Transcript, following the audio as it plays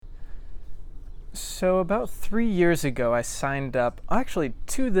So about 3 years ago, I signed up, actually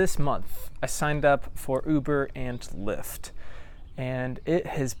to this month, I signed up for Uber and Lyft. And it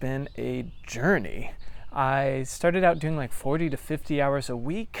has been a journey. I started out doing like 40 to 50 hours a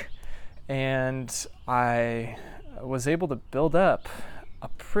week, and I was able to build up a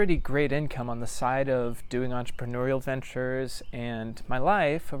pretty great income on the side of doing entrepreneurial ventures and my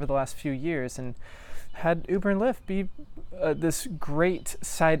life over the last few years, and had Uber and Lyft be this great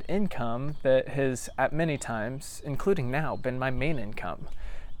side income that has at many times, including now, been my main income.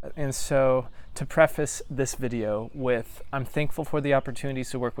 And so to preface this video with, I'm thankful for the opportunities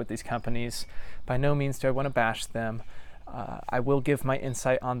to work with these companies. By no means do I want to bash them. I will give my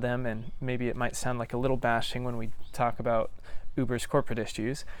insight on them, and maybe it might sound like a little bashing when we talk about Uber's corporate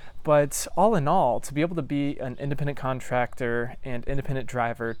issues. But all in all, to be able to be an independent contractor and independent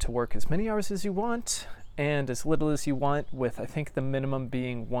driver, to work as many hours as you want and as little as you want, with I think the minimum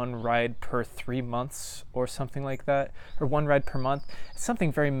being one ride per 3 months or something like that, or one ride per month. It's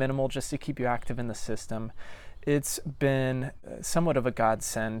something very minimal just to keep you active in the system. It's been somewhat of a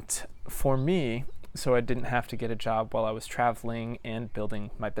godsend for me, so I didn't have to get a job while I was traveling and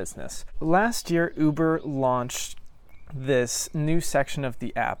building my business. Last year, Uber launched this new section of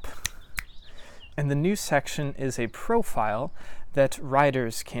the app, and the new section is a profile that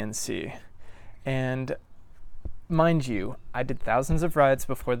riders can see. And mind you, I did thousands of rides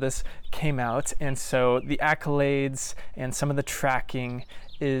before this came out, and so the accolades and some of the tracking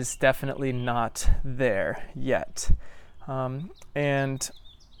is definitely not there yet. And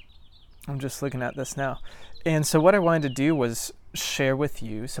I'm just looking at this now. And so what I wanted to do was share with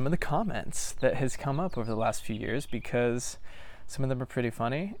you some of the comments that has come up over the last few years, because some of them are pretty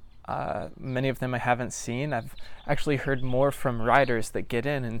funny. Many of them I haven't seen. I've actually heard more from riders that get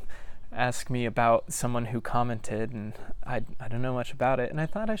in and ask me about someone who commented, and I don't know much about it, and I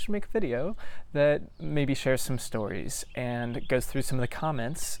thought I should make a video that maybe shares some stories and goes through some of the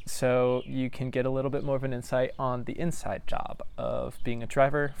comments so you can get a little bit more of an insight on the inside job of being a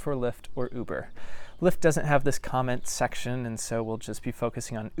driver for Lyft or Uber. Lyft doesn't have this comment section, and so we'll just be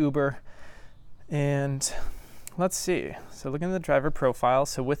focusing on Uber. And let's see. So looking at the driver profile,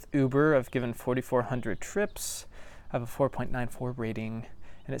 so with Uber, I've given 4,400 trips. I have a 4.94 rating,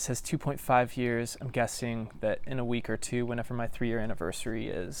 and it says 2.5 years. I'm guessing that in a week or two, whenever my 3-year anniversary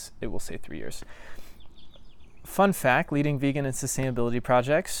is, it will say 3 years. Fun fact, leading vegan and sustainability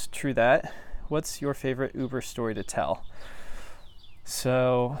projects. True that. What's your favorite Uber story to tell?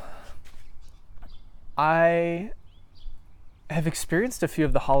 So I have experienced a few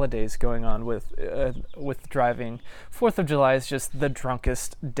of the holidays going on with driving. 4th of July is just the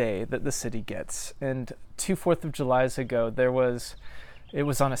drunkest day that the city gets. And 2 4th of Julys ago, it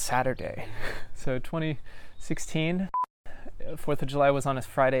was on a Saturday. So 2016, 4th of July was on a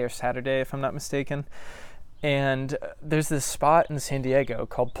Friday or Saturday, if I'm not mistaken. And there's this spot in San Diego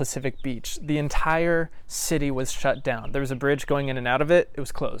called Pacific Beach. The entire city was shut down. There was a bridge going in and out of it. It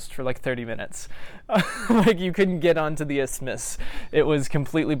was closed for like 30 minutes. Like you couldn't get onto the isthmus. It was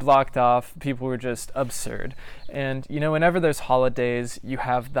completely blocked off. People were just absurd. And you know, whenever there's holidays, you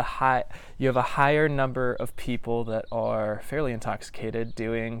have a higher number of people that are fairly intoxicated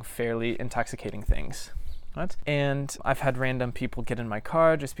doing fairly intoxicating things. What? And I've had random people get in my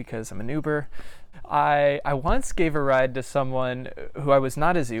car just because I'm an Uber. I once gave a ride to someone who I was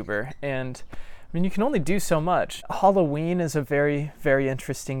not as Uber, and I mean, you can only do so much. Halloween is a very, very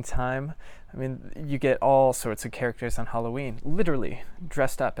interesting time. I mean, you get all sorts of characters on Halloween, literally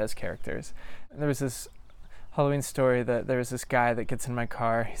dressed up as characters. And there was this Halloween story that there was this guy that gets in my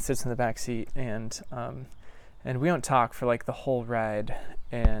car, he sits in the back seat, and we don't talk for like the whole ride,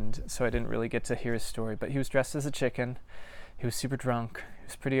 and so I didn't really get to hear his story, but he was dressed as a chicken, he was super drunk, he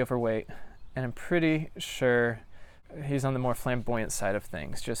was pretty overweight, and I'm pretty sure he's on the more flamboyant side of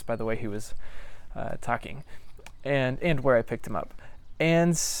things, just by the way he was talking, and where I picked him up.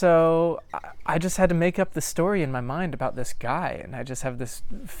 And so I just had to make up the story in my mind about this guy, and I just have this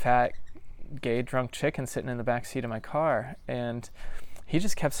fat, gay, drunk chicken sitting in the back seat of my car, and he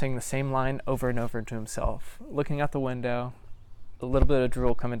just kept saying the same line over and over to himself, looking out the window, a little bit of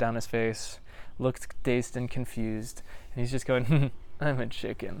drool coming down his face, looked dazed and confused, and he's just going, I'm a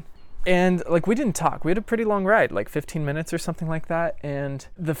chicken. And like, we didn't talk. We had a pretty long ride, like 15 minutes or something like that, and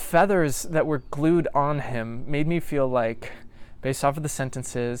the feathers that were glued on him made me feel like, based off of the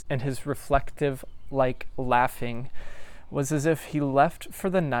sentences and his reflective, like, laughing, was as if he left for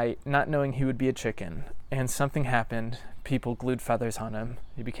the night not knowing he would be a chicken, and something happened. People glued feathers on him.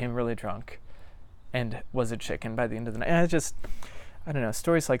 He became really drunk and was a chicken by the end of the night. And I don't know,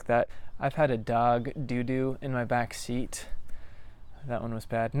 stories like that. I've had a dog doo-doo in my back seat That one was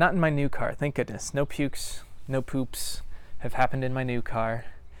bad. Not in my new car, thank goodness. No pukes, no poops have happened in my new car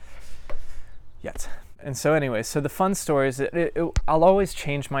yet. And so anyway, so the fun stories, I'll always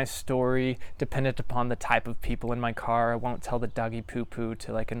change my story dependent upon the type of people in my car. I won't tell the doggy poo-poo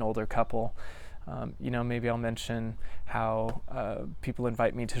to like an older couple. Maybe I'll mention how people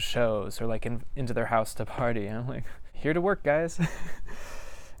invite me to shows or like into their house to party. And I'm like, here to work, guys.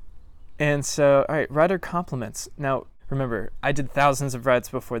 And so, all right, rider compliments. Now, remember, I did thousands of rides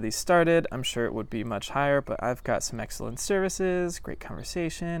before these started. I'm sure it would be much higher, but I've got some excellent services, great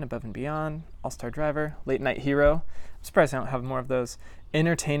conversation, above and beyond, all-star driver, late night hero. I'm surprised I don't have more of those.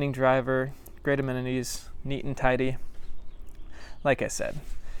 Entertaining driver, great amenities, neat and tidy. Like I said,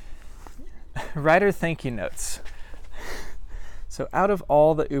 rider thank you notes. So out of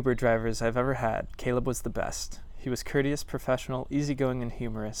all the Uber drivers I've ever had, Caleb was the best. He was courteous, professional, easygoing, and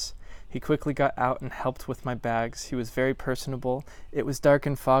humorous. He quickly got out and helped with my bags. He was very personable. It was dark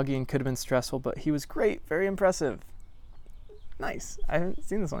and foggy and could have been stressful, but he was great, very impressive. Nice. I haven't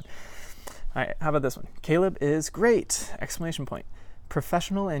seen this one. All right, how about this one? Caleb is great! Exclamation point.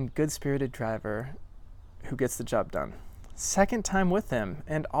 Professional and good-spirited driver who gets the job done. Second time with him,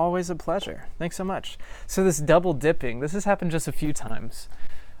 and always a pleasure. Thanks so much. So this double dipping, this has happened just a few times.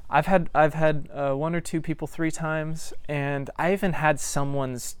 I've had one or two people 3 times, and I even had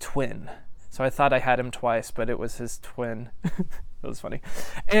someone's twin. So I thought I had him twice, but it was his twin. That was funny.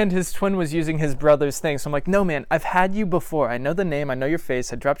 And his twin was using his brother's thing. So I'm like, no, man, I've had you before. I know the name. I know your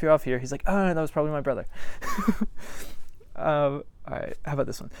face. I dropped you off here. He's like, oh, that was probably my brother. All right, how about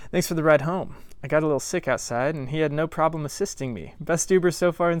this one? Thanks for the ride home. I got a little sick outside, and he had no problem assisting me. Best Uber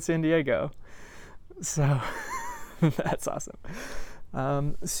so far in San Diego. So that's awesome.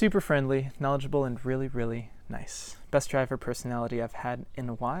 Super friendly, knowledgeable, and really, really nice. Best driver personality I've had in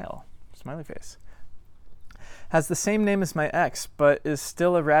a while. Smiley face. Has the same name as my ex, but is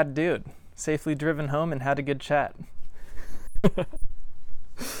still a rad dude. Safely driven home and had a good chat.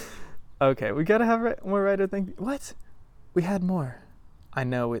 Okay, we gotta have more rider thank you. What? We had more. I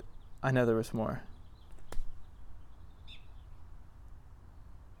know there was more.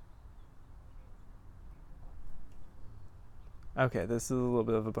 Okay, this is a little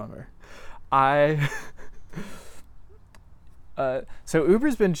bit of a bummer. So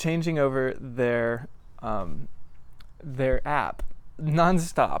Uber's been changing over their app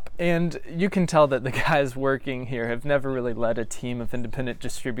nonstop, and you can tell that the guys working here have never really led a team of independent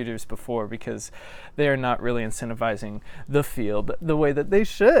distributors before, because they are not really incentivizing the field the way that they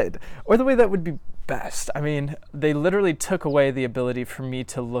should, or the way that would be best. I mean, they literally took away the ability for me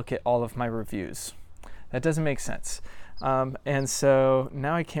to look at all of my reviews. That doesn't make sense. And so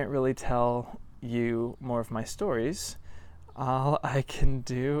now I can't really tell you more of my stories. All I can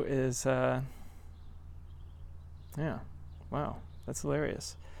do is, wow, that's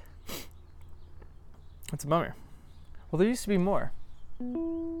hilarious. That's a bummer. Well, there used to be more.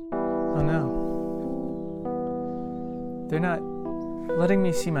 Oh no. They're not letting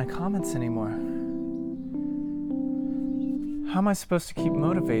me see my comments anymore. How am I supposed to keep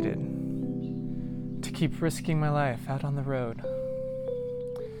motivated? To keep risking my life out on the road,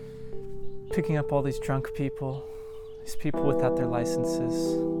 picking up all these drunk people, these people without their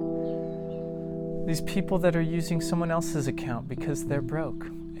licenses, these people that are using someone else's account because they're broke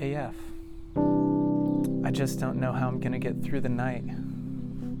AF. I just don't know how I'm gonna get through the night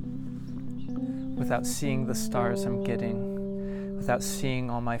without seeing the stars I'm getting, without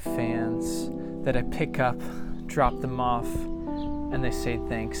seeing all my fans that I pick up, drop them off, and they say,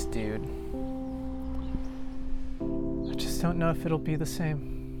 thanks, dude. I just don't know if it'll be the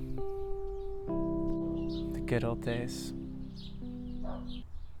same. The good old days.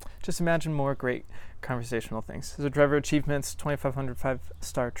 Just imagine more great conversational things. So driver achievements, 2,500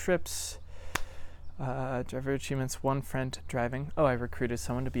 5-star trips. Driver achievements, 1 friend driving. Oh, I recruited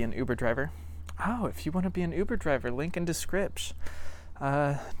someone to be an Uber driver. Oh, if you want to be an Uber driver, link in description.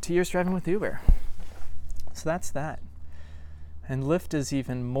 2 years driving with Uber. So that's that. And Lyft is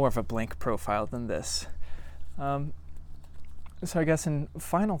even more of a blank profile than this. So I guess in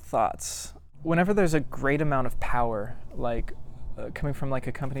final thoughts, whenever there's a great amount of power, like coming from like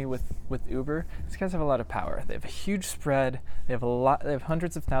a company with Uber, these guys have a lot of power. They have a huge spread. They have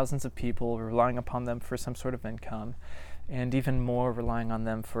hundreds of thousands of people relying upon them for some sort of income, and even more relying on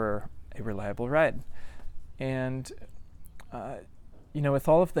them for a reliable ride. And with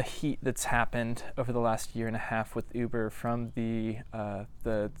all of the heat that's happened over the last year and a half with Uber, from the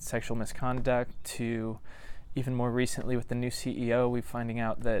sexual misconduct to even more recently with the new CEO, we're finding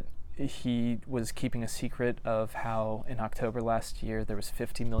out that he was keeping a secret of how in October last year there was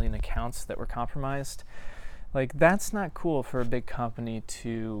 50 million accounts that were compromised. Like, that's not cool for a big company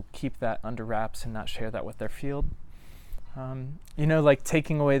to keep that under wraps and not share that with their field. Like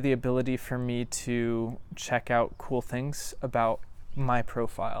taking away the ability for me to check out cool things about my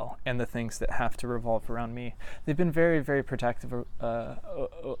profile and the things that have to revolve around me. They've been very, very protective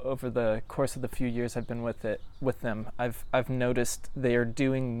over the course of the few years I've been with them. I've noticed they are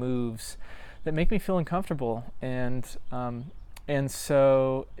doing moves that make me feel uncomfortable, and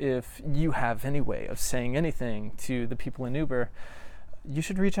so if you have any way of saying anything to the people in Uber, you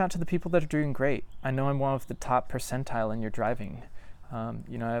should reach out to the people that are doing great. I know I'm one of the top percentile in your driving. I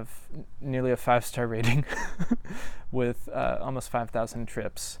have nearly a 5-star rating with almost 5,000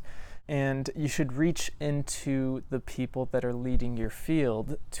 trips. And you should reach into the people that are leading your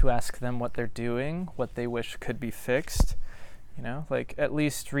field to ask them what they're doing, what they wish could be fixed. Like, at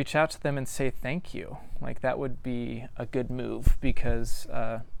least reach out to them and say thank you. Like, that would be a good move, because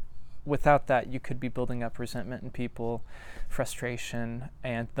without that, you could be building up resentment in people, frustration,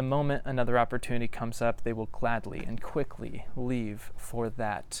 and the moment another opportunity comes up, they will gladly and quickly leave for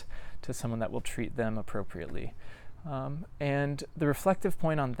that to someone that will treat them appropriately. And the reflective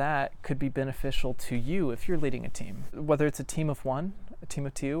point on that could be beneficial to you if you're leading a team, whether it's a team of 1, a team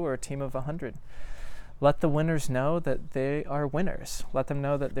of 2, or a team of 100. Let the winners know that they are winners. Let them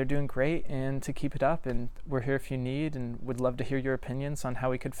know that they're doing great and to keep it up. And we're here if you need, and would love to hear your opinions on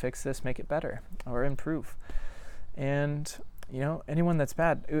how we could fix this, make it better, or improve. And, anyone that's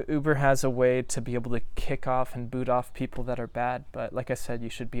bad, Uber has a way to be able to kick off and boot off people that are bad. But like I said, you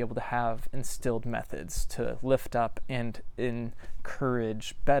should be able to have instilled methods to lift up and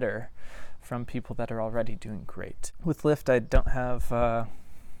encourage better from people that are already doing great. With Lyft, I don't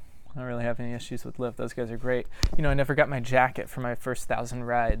really have any issues with Lyft. Those guys are great. I never got my jacket for my first 1,000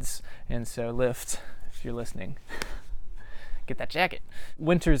 rides, and so Lyft, if you're listening, get that jacket.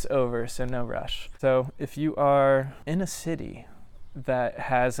 Winter's over, so no rush. So if you are in a city that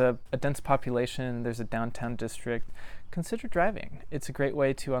has a dense population, there's a downtown district, consider driving. It's a great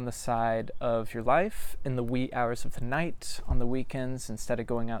way to, on the side of your life, in the wee hours of the night, on the weekends, instead of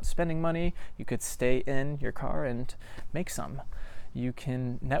going out spending money, you could stay in your car and make some. You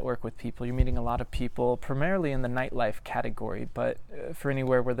can network with people. You're meeting a lot of people, primarily in the nightlife category, but for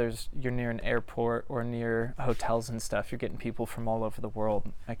anywhere where you're near an airport or near hotels and stuff, you're getting people from all over the world.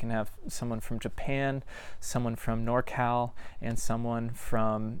 I can have someone from Japan, someone from NorCal, and someone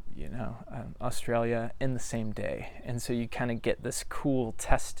from Australia in the same day. And so you kind of get this cool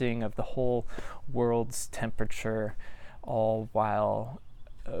testing of the whole world's temperature, all while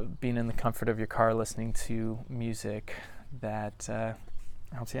being in the comfort of your car, listening to music that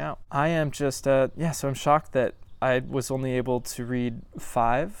helps you out. I am just, so I'm shocked that I was only able to read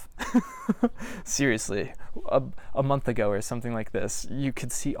 5. Seriously, a month ago or something like this, you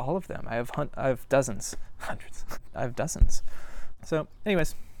could see all of them. I have dozens, hundreds. I have dozens. So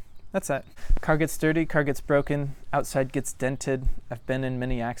anyways, that's that. Car gets dirty, car gets broken, outside gets dented. I've been in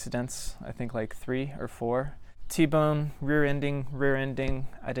many accidents, I think like 3 or 4. T-bone, rear-ending,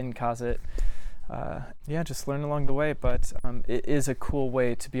 I didn't cause it. Just learn along the way, but it is a cool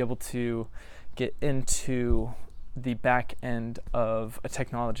way to be able to get into the back end of a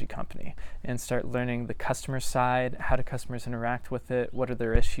technology company and start learning the customer side. How do customers interact with it? What are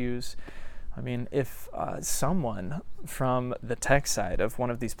their issues? I mean, if someone from the tech side of one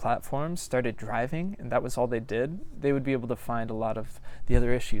of these platforms started driving and that was all they did, they would be able to find a lot of the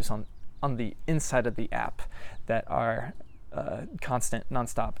other issues on the inside of the app that are constant,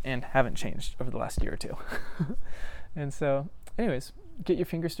 nonstop, and haven't changed over the last year or 2. And so, anyways, get your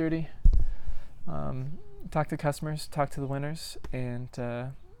fingers dirty, talk to customers, talk to the winners, and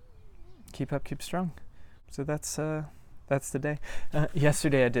keep strong. So that's the day.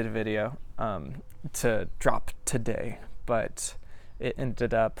 Yesterday I did a video to drop today, but it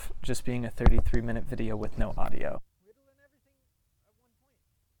ended up just being a 33-minute video with no audio.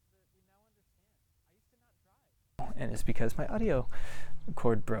 And it's because my audio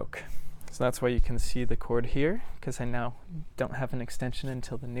cord broke. So that's why you can see the cord here, because I now don't have an extension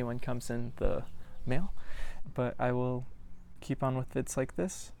until the new one comes in the mail. But I will keep on with vids like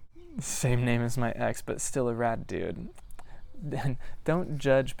this. Same name as my ex, but still a rad dude. Then don't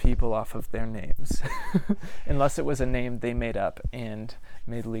judge people off of their names unless it was a name they made up and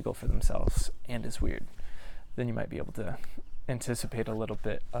made legal for themselves and is weird. Then you might be able to anticipate a little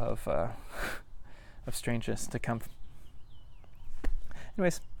bit of strangeness to come.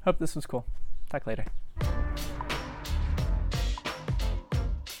 Anyways, hope this was cool. Talk later.